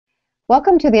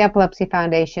Welcome to the Epilepsy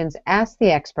Foundation's Ask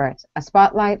the Experts, a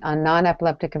spotlight on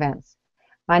non-epileptic events.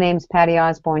 My name is Patty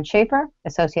Osborne-Schaefer,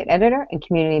 Associate Editor and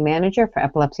Community Manager for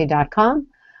Epilepsy.com.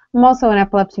 I'm also an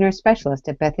epilepsy nurse specialist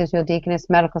at Beth Israel Deaconess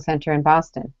Medical Center in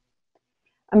Boston.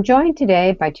 I'm joined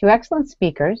today by two excellent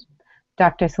speakers.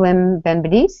 Dr. Salim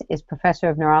Benbadis is Professor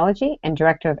of Neurology and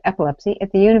Director of Epilepsy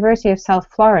at the University of South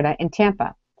Florida in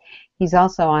Tampa. He's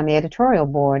also on the editorial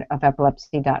board of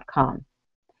Epilepsy.com.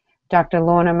 Dr.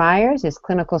 Lorna Myers is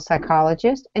clinical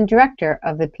psychologist and director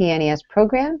of the PNES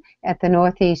program at the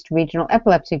Northeast Regional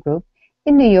Epilepsy Group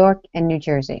in New York and New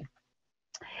Jersey.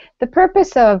 The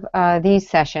purpose of these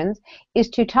sessions is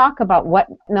to talk about what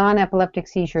non-epileptic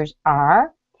seizures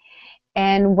are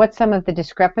and what some of the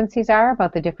discrepancies are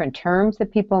about the different terms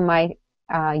that people might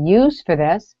use for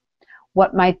this,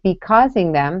 what might be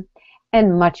causing them,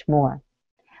 and much more.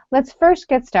 Let's first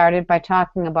get started by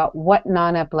talking about what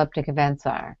non-epileptic events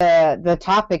are. The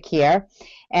topic here,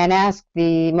 and ask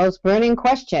the most burning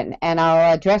question, and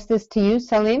I'll address this to you,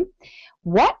 Salim.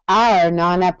 What are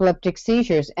non-epileptic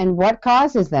seizures and what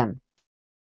causes them?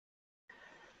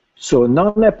 So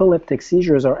non-epileptic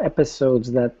seizures are episodes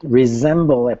that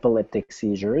resemble epileptic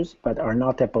seizures but are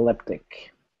not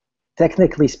epileptic.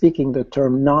 Technically speaking, the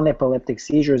term non-epileptic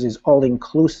seizures is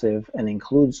all-inclusive and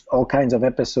includes all kinds of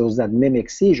episodes that mimic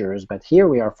seizures, but here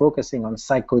we are focusing on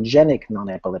psychogenic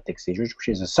non-epileptic seizures, which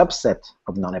is a subset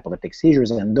of non-epileptic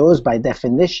seizures, and those by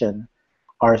definition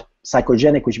are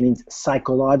psychogenic, which means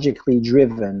psychologically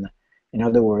driven. In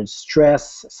other words,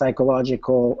 stress,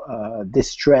 psychological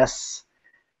distress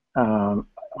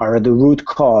are the root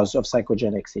cause of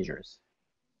psychogenic seizures.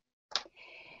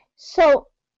 So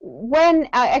when,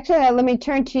 actually, let me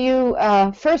turn to you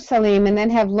first, Salim, and then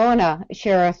have Lorna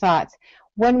share her thoughts.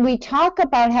 When we talk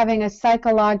about having a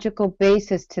psychological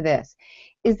basis to this,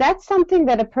 is that something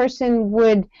that a person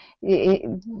would,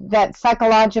 that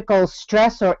psychological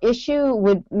stress or issue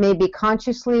would maybe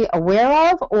consciously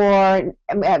aware of, or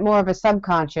at more of a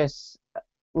subconscious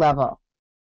level?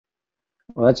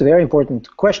 Well, that's a very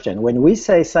important question. When we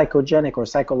say psychogenic or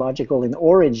psychological in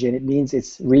origin, it means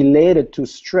it's related to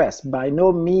stress. By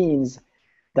no means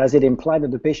does it imply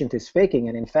that the patient is faking,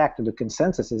 and in fact, the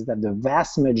consensus is that the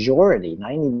vast majority,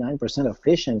 99% of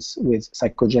patients with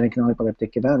psychogenic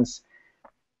non-epileptic events,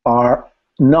 are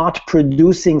not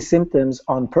producing symptoms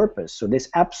on purpose. So this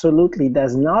absolutely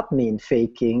does not mean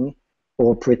faking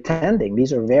or pretending.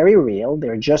 These are very real.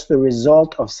 They're just the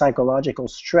result of psychological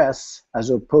stress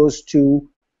as opposed to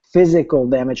physical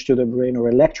damage to the brain or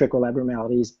electrical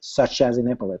abnormalities such as in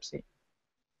epilepsy.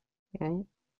 Okay.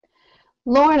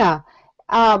 Lorna,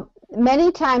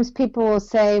 many times people will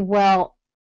say, well,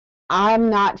 I'm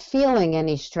not feeling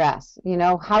any stress. You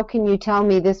know, how can you tell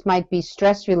me this might be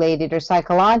stress-related or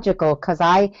psychological, because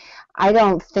I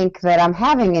don't think that I'm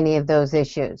having any of those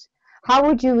issues. How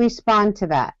would you respond to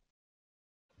that?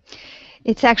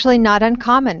 It's actually not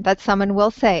uncommon that someone will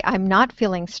say, I'm not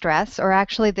feeling stress, or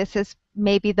actually this is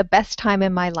maybe the best time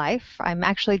in my life. I'm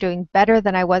actually doing better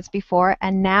than I was before,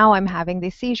 and now I'm having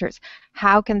these seizures.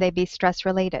 How can they be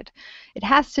stress-related? It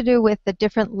has to do with the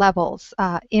different levels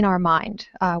in our mind,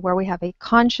 where we have a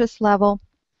conscious level,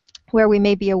 where we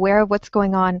may be aware of what's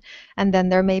going on, and then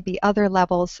there may be other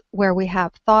levels where we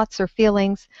have thoughts or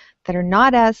feelings that are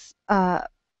not as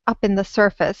up in the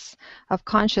surface of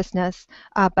consciousness,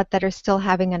 but that are still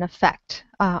having an effect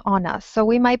on us. So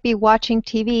we might be watching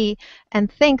TV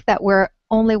and think that we're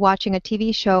only watching a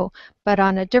TV show, but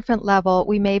on a different level,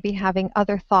 we may be having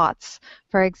other thoughts.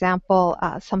 For example,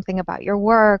 something about your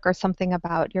work or something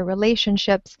about your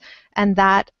relationships, and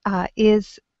that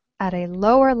is at a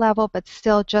lower level, but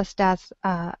still just as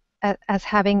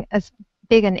having as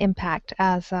big an impact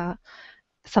as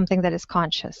something that is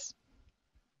conscious.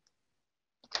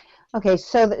 Okay,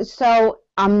 so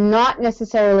I'm not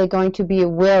necessarily going to be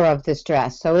aware of the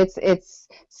stress. So it's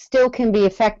still can be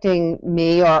affecting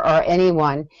me or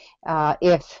anyone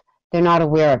if they're not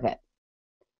aware of it.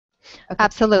 Okay.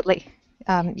 Absolutely.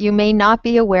 You may not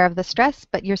be aware of the stress,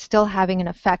 but you're still having an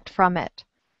effect from it.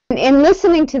 In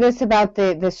listening to this about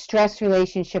the stress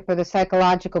relationship or the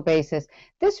psychological basis,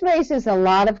 this raises a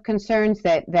lot of concerns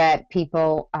that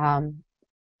people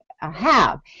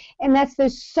have, and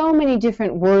there's so many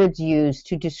different words used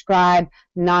to describe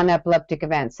non-epileptic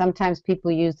events. Sometimes people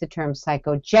use the term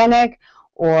psychogenic,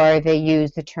 or they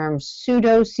use the term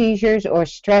pseudo-seizures or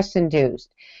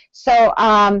stress-induced. So,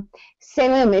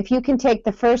 Salim, if you can take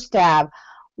the first stab,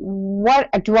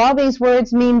 what do all these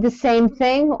words mean the same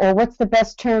thing, or what's the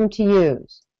best term to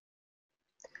use?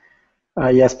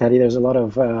 Yes, Patty, there's a lot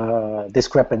of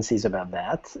discrepancies about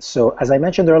that. So as I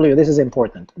mentioned earlier, this is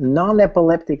important.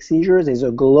 Non-epileptic seizures is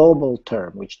a global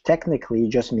term, which technically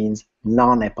just means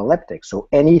non-epileptic, so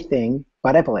anything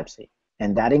but epilepsy.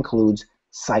 And that includes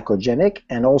psychogenic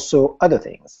and also other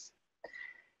things.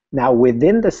 Now,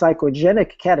 within the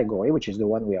psychogenic category, which is the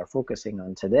one we are focusing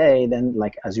on today, then,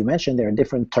 like as you mentioned, there are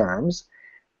different terms.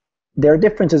 There are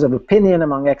differences of opinion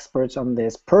among experts on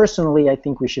this. Personally, I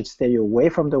think we should stay away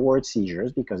from the word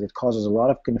seizures because it causes a lot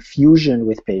of confusion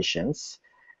with patients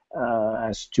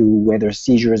as to whether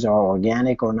seizures are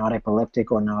organic or not,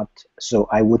 epileptic or not. So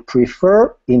I would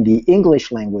prefer, in the English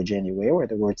language anyway, where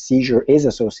the word seizure is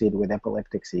associated with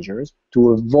epileptic seizures,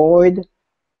 to avoid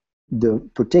the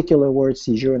particular word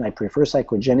seizure, and I prefer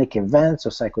psychogenic events or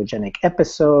psychogenic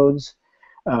episodes.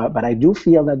 But I do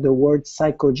feel that the word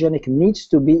psychogenic needs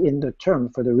to be in the term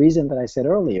for the reason that I said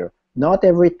earlier. Not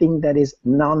everything that is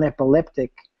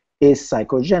non-epileptic is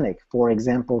psychogenic. For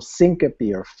example, syncope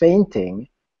or fainting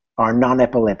are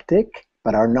non-epileptic,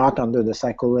 but are not under the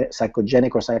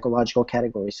psychogenic or psychological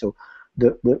category. So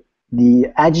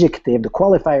the adjective, the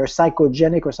qualifier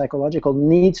psychogenic or psychological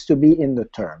needs to be in the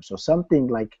term. So something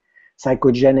like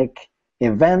psychogenic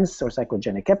events or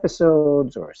psychogenic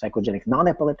episodes or psychogenic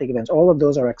non-epileptic events, all of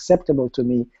those are acceptable to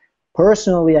me.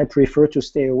 Personally, I prefer to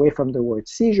stay away from the word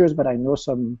seizures, but I know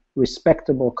some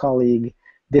respectable colleagues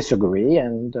disagree,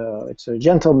 and it's a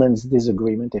gentleman's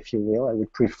disagreement, if you will. I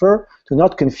would prefer to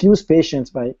not confuse patients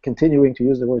by continuing to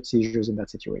use the word seizures in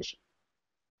that situation.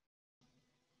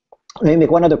 Let me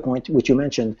make one other point, which you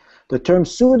mentioned. The term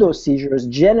pseudo-seizures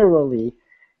generally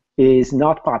is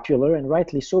not popular, and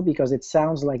rightly so, because it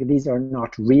sounds like these are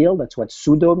not real. That's what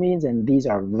pseudo means, and these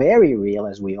are very real,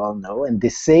 as we all know, and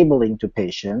disabling to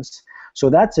patients. So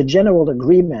that's a general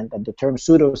agreement that the term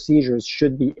pseudo-seizures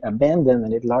should be abandoned,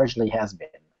 and it largely has been.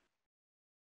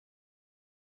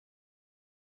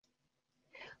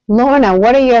 Lorna,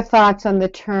 what are your thoughts on the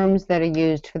terms that are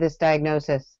used for this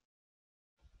diagnosis?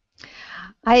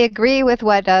 I agree with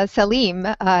what Salim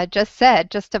just said,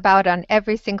 just about on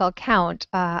every single count.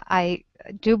 I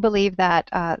do believe that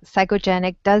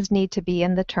psychogenic does need to be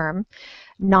in the term.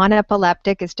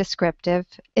 Non-epileptic is descriptive.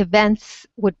 Events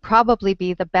would probably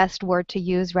be the best word to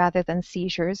use rather than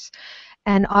seizures.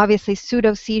 And obviously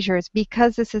pseudo-seizures,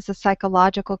 because this is a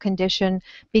psychological condition,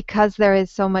 because there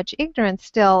is so much ignorance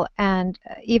still, and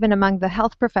even among the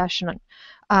health profession,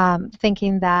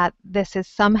 thinking that this is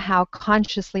somehow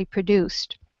consciously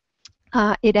produced.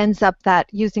 It ends up that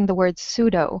using the word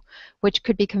pseudo, which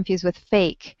could be confused with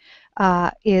fake,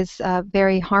 is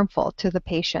very harmful to the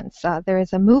patients. There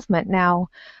is a movement now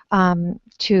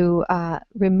to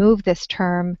remove this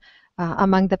term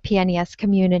among the PNES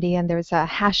community, and there's a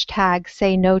hashtag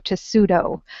say no to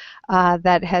pseudo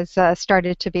that has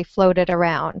started to be floated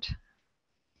around.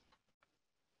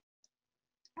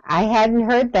 I hadn't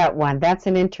heard that one. That's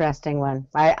an interesting one.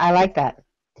 I like that.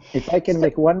 If I can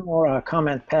make one more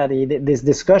comment, Patty, this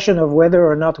discussion of whether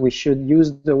or not we should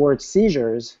use the word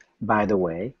seizures, by the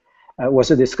way,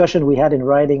 was a discussion we had in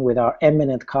writing with our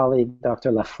eminent colleague,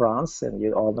 Dr. Lafrance, and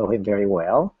you all know him very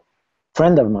well,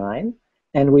 friend of mine,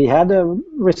 and we had a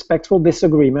respectful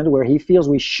disagreement where he feels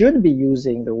we should be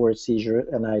using the word seizure,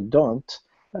 and I don't.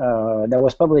 That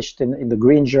was published in the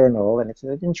Green Journal, and it's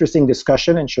an interesting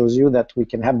discussion and shows you that we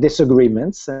can have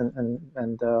disagreements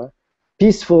and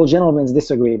peaceful gentleman's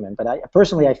disagreement. But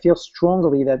personally, I feel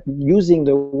strongly that using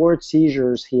the word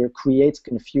seizures here creates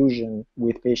confusion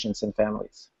with patients and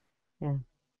families. Yeah.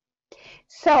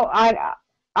 So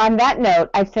on that note,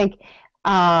 I think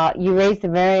you raised a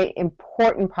very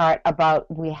important part about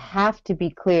we have to be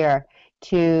clear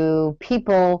to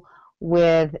people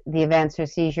with the events or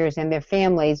seizures and their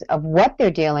families of what they're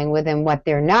dealing with and what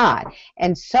they're not.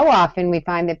 And so often we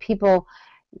find that people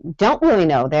don't really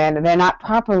know. They're not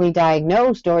properly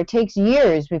diagnosed, or it takes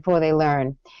years before they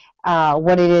learn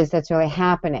what it is that's really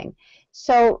happening.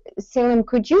 So, Salim,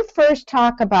 could you first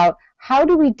talk about how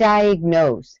do we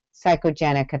diagnose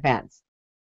psychogenic events?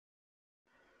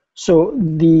 So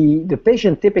the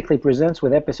patient typically presents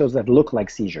with episodes that look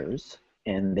like seizures,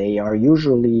 and they are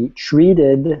usually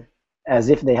treated as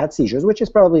if they had seizures, which is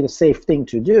probably the safe thing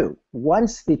to do.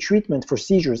 Once the treatment for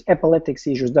seizures, epileptic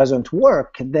seizures, doesn't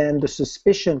work, then the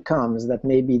suspicion comes that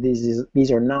maybe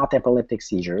these are not epileptic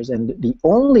seizures. And the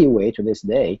only way, to this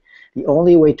day, the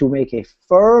only way to make a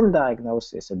firm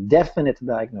diagnosis, a definite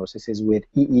diagnosis, is with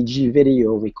EEG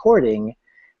video recording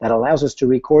that allows us to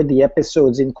record the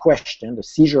episodes in question, the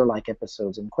seizure-like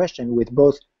episodes in question, with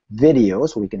both video,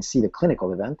 so we can see the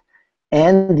clinical event,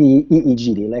 and the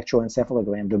EEG, the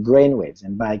electroencephalogram, the brain waves.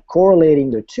 And by correlating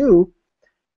the two,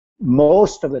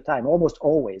 most of the time, almost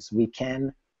always, we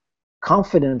can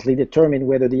confidently determine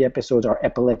whether the episodes are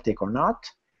epileptic or not,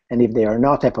 and if they are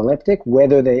not epileptic,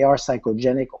 whether they are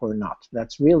psychogenic or not.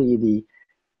 That's really the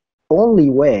only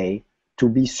way to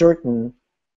be certain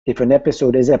if an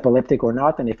episode is epileptic or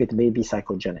not, and if it may be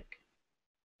psychogenic.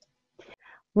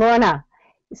 Lorna,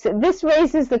 so this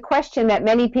raises the question that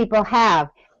many people have,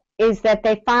 is that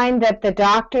they find that the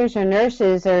doctors or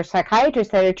nurses or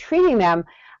psychiatrists that are treating them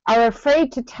are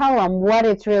afraid to tell them what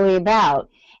it's really about.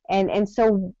 And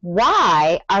so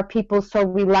why are people so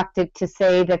reluctant to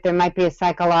say that there might be a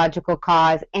psychological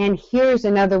cause, and here's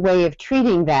another way of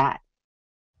treating that?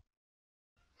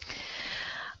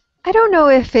 I don't know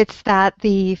if it's that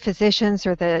the physicians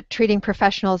or the treating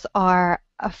professionals are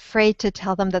afraid to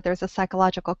tell them that there's a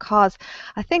psychological cause.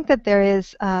 I think that there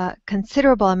is a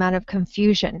considerable amount of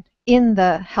confusion in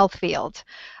the health field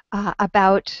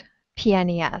about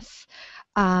PNES.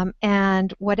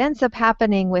 And what ends up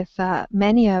happening with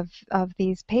many of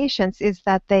these patients is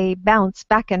that they bounce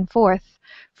back and forth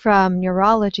from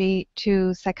neurology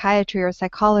to psychiatry or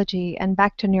psychology and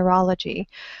back to neurology.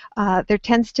 There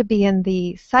tends to be in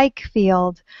the psych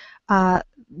field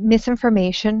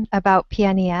misinformation about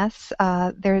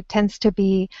PNES. There tends to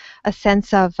be a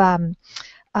sense of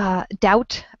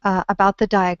doubt about the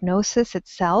diagnosis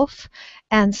itself.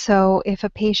 And so if a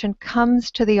patient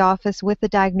comes to the office with the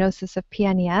diagnosis of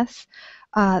PNES,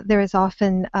 there is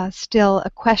often still a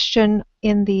question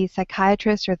in the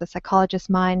psychiatrist or the psychologist's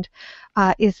mind,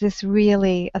 is this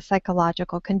really a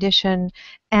psychological condition?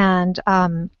 And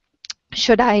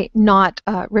should I not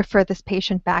refer this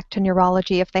patient back to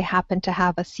neurology if they happen to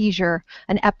have a seizure,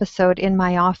 an episode in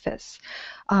my office?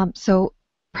 So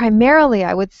primarily,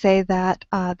 I would say that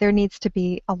there needs to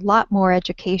be a lot more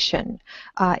education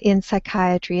in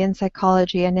psychiatry, in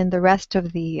psychology, and in the rest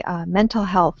of the mental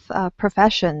health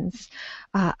professions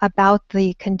about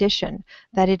the condition,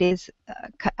 that it is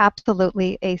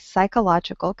absolutely a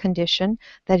psychological condition,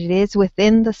 that it is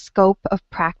within the scope of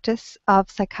practice of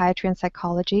psychiatry and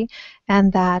psychology,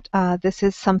 and that this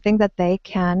is something that they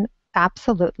can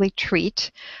absolutely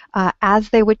treat as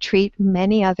they would treat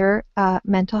many other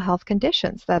mental health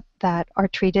conditions that are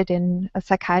treated in a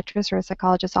psychiatrist or a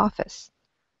psychologist's office.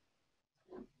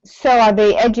 So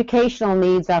the educational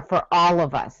needs are for all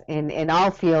of us in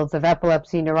all fields of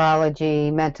epilepsy,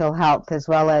 neurology, mental health, as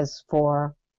well as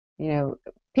for,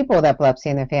 people with epilepsy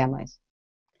and their families.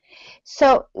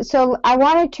 So I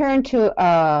want to turn to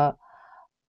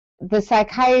the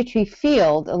psychiatry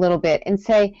field a little bit and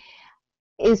say,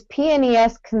 is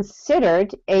PNES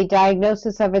considered a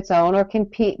diagnosis of its own, or can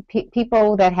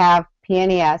people that have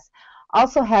PNES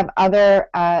also have other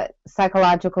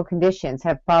psychological conditions,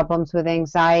 have problems with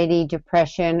anxiety,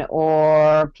 depression,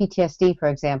 or PTSD, for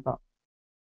example?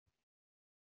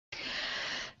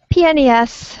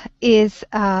 PNES is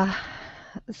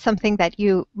something that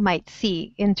you might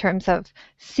see in terms of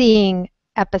seeing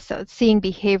episodes, seeing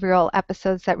behavioral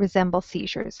episodes that resemble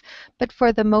seizures. But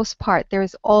for the most part, there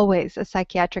is always a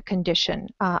psychiatric condition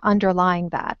underlying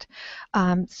that.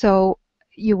 So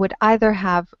you would either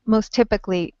have, most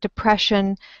typically,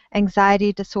 depression,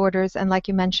 anxiety disorders, and like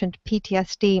you mentioned,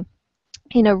 PTSD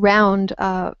in around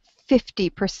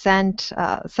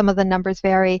 50%, some of the numbers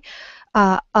vary,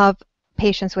 of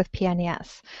patients with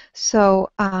PNES. So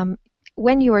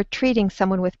when you are treating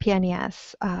someone with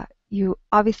PNES, you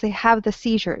obviously have the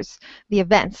seizures, the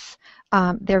events.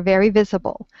 They're very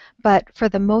visible. But for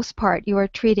the most part, you are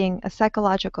treating a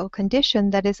psychological condition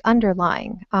that is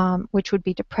underlying, which would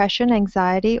be depression,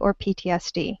 anxiety, or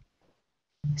PTSD.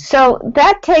 So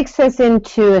that takes us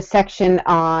into a section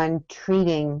on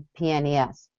treating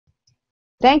PNES.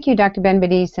 Thank you, Dr.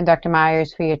 Benbedis and Dr.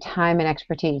 Myers, for your time and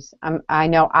expertise. I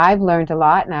know I've learned a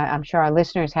lot, and I'm sure our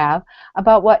listeners have,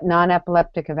 about what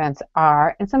non-epileptic events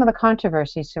are and some of the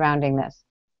controversies surrounding this.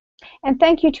 And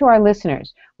thank you to our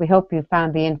listeners. We hope you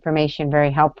found the information very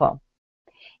helpful.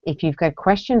 If you've got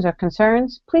questions or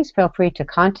concerns, please feel free to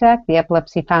contact the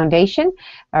Epilepsy Foundation.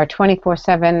 Our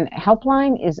 24/7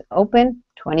 helpline is open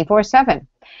 24/7.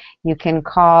 You can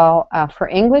call for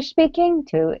English speaking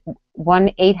to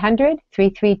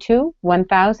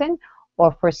 1-800-332-1000,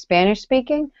 or for Spanish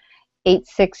speaking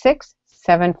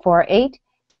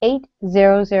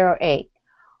 866-748-8008,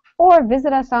 or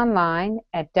visit us online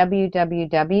at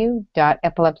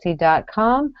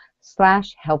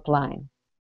www.epilepsy.com/helpline.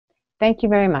 Thank you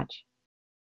very much.